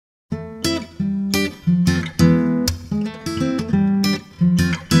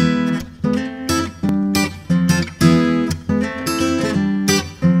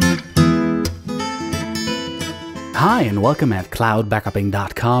Hi and welcome at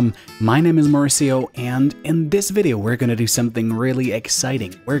cloudbackupping.com. My name is Mauricio, and in this video we're going to do something really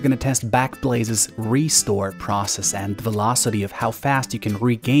exciting. We're going to test BackBlaze's restore process and the velocity of how fast you can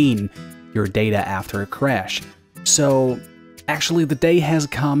regain your data after a crash. So actually the day has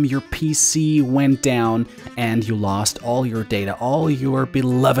come, your PC went down and you lost all your data, all your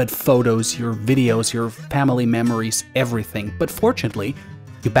beloved photos, your videos, your family memories, everything. But fortunately,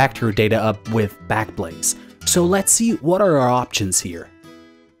 you backed your data up with BackBlaze. So let's see what are our options here.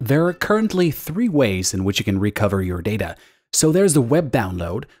 There are currently 3 ways in which you can recover your data. So there's the web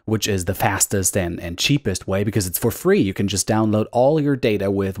download, which is the fastest and cheapest way because it's for free. You can just download all your data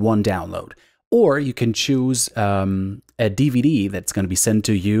with one download. Or you can choose a DVD that's going to be sent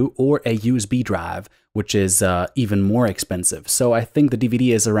to you, or a USB drive, which is even more expensive. So I think the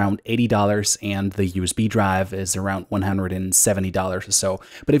DVD is around $80 and the USB drive is around $170 or so.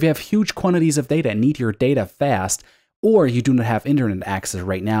 But if you have huge quantities of data and need your data fast, or you do not have internet access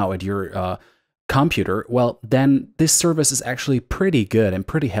right now at your computer, well, then this service is actually pretty good and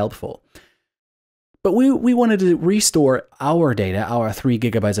pretty helpful. But we wanted to restore our data, our 3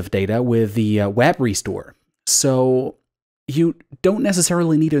 gigabytes of data, with the web restore. So you don't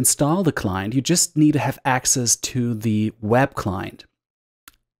necessarily need to install the client, you just need to have access to the web client.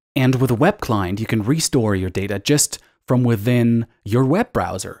 And with a web client, you can restore your data just from within your web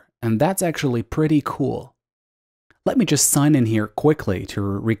browser. And that's actually pretty cool. Let me just sign in here quickly to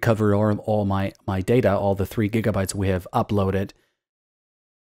recover all my data, all the 3 gigabytes we have uploaded.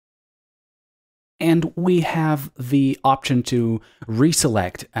 And we have the option to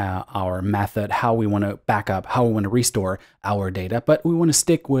reselect our method, how we want to back up, how we want to restore our data. But we want to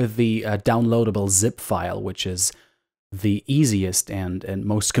stick with the downloadable zip file, which is the easiest and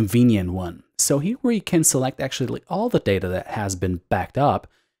most convenient one. So here we can select actually all the data that has been backed up.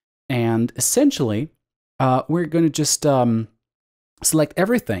 And essentially, we're going to just select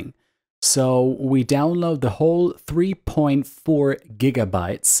everything. So we download the whole 3.4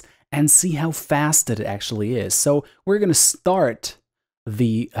 gigabytes and see how fast it actually is. So we're going to start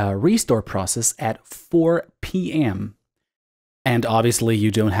the restore process at 4 p.m. And obviously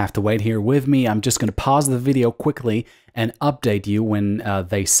you don't have to wait here with me. I'm just going to pause the video quickly and update you when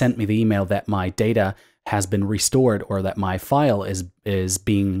they sent me the email that my data has been restored or that my file is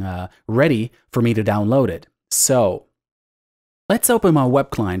being ready for me to download it. So let's open my web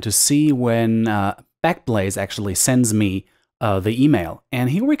client to see when BackBlaze actually sends me the email.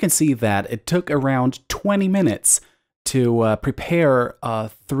 And here we can see that it took around 20 minutes to prepare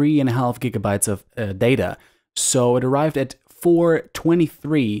 3.5 gigabytes of data. So it arrived at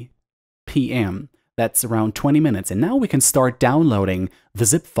 4:23 p.m. That's around 20 minutes. And now we can start downloading the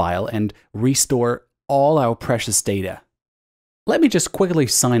zip file and restore all our precious data. Let me just quickly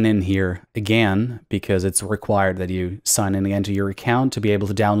sign in here again, because it's required that you sign in again to your account to be able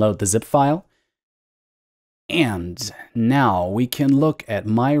to download the zip file. And now we can look at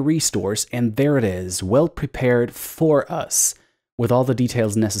my restores, and there it is, well prepared for us with all the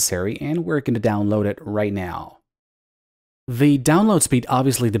details necessary, and we're going to download it right now. The download speed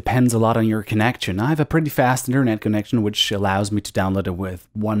obviously depends a lot on your connection. I have a pretty fast internet connection, which allows me to download it with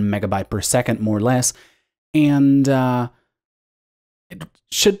 1 megabyte per second, more or less, and it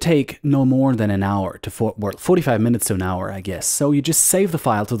should take no more than an hour to 45 minutes to an hour, I guess. So you just save the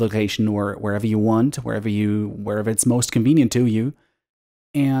file to the location or wherever you want, wherever it's most convenient to you,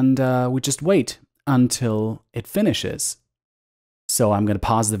 and we just wait until it finishes. So I'm going to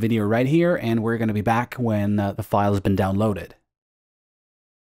pause the video right here, and we're going to be back when the file has been downloaded.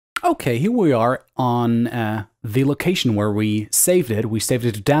 Okay, here we are on the location where we saved it. We saved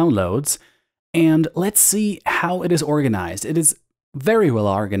it to downloads, and let's see how it is organized. It is very well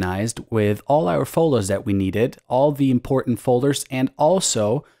organized with all our folders that we needed, all the important folders, and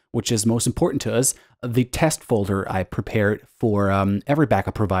also, which is most important to us, the test folder I prepared for every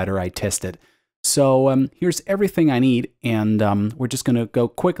backup provider I tested. So here's everything I need, and we're just going to go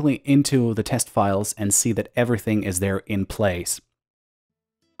quickly into the test files and see that everything is there in place.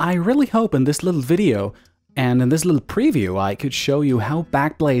 I really hope in this little video and in this little preview I could show you how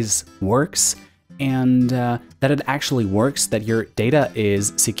BackBlaze works, and that it actually works, that your data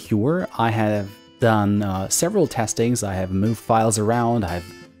is secure. I have done several testings, I have moved files around, I've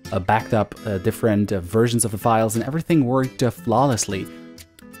backed up different versions of the files, and everything worked flawlessly.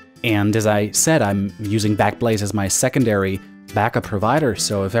 And as I said, I'm using BackBlaze as my secondary backup provider,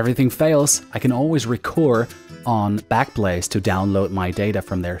 so if everything fails, I can always recur on BackBlaze to download my data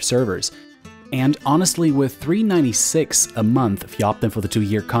from their servers. And honestly, with $3.96 a month, if you opt in for the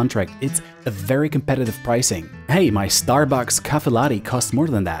 2-year contract, it's a very competitive pricing. Hey, my Starbucks coffee latte costs more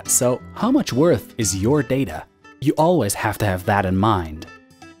than that, so how much worth is your data? You always have to have that in mind.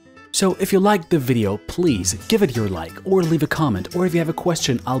 So if you liked the video, please give it your like or leave a comment, or if you have a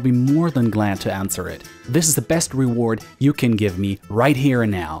question, I'll be more than glad to answer it. This is the best reward you can give me right here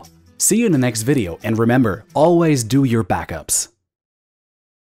and now. See you in the next video, and remember, always do your backups.